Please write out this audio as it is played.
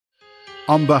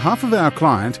On behalf of our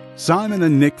client, Simon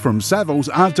and Nick from Savills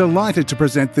are delighted to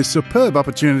present this superb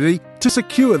opportunity to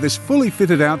secure this fully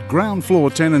fitted out ground floor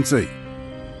tenancy.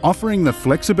 Offering the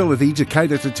flexibility to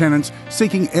cater to tenants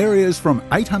seeking areas from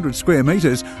 800 square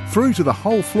metres through to the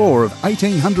whole floor of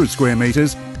 1800 square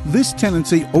metres, this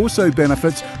tenancy also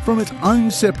benefits from its own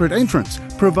separate entrance,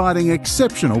 providing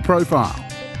exceptional profile.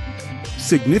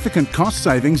 Significant cost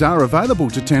savings are available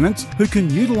to tenants who can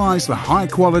utilise the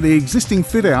high-quality existing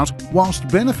fit-out whilst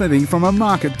benefiting from a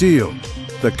market deal.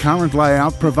 The current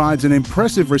layout provides an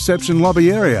impressive reception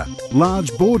lobby area,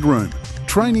 large boardroom,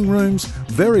 training rooms,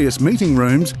 various meeting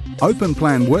rooms,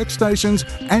 open-plan workstations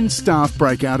and staff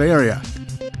breakout area.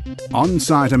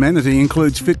 On-site amenity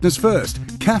includes Fitness First,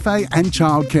 cafe and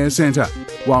childcare centre,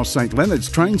 while St Leonards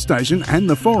train station and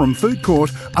the Forum food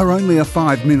court are only a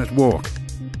 5-minute walk.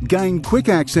 Gain quick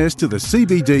access to the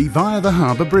CBD via the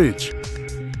Harbour Bridge.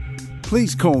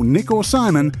 Please call Nick or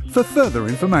Simon for further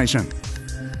information.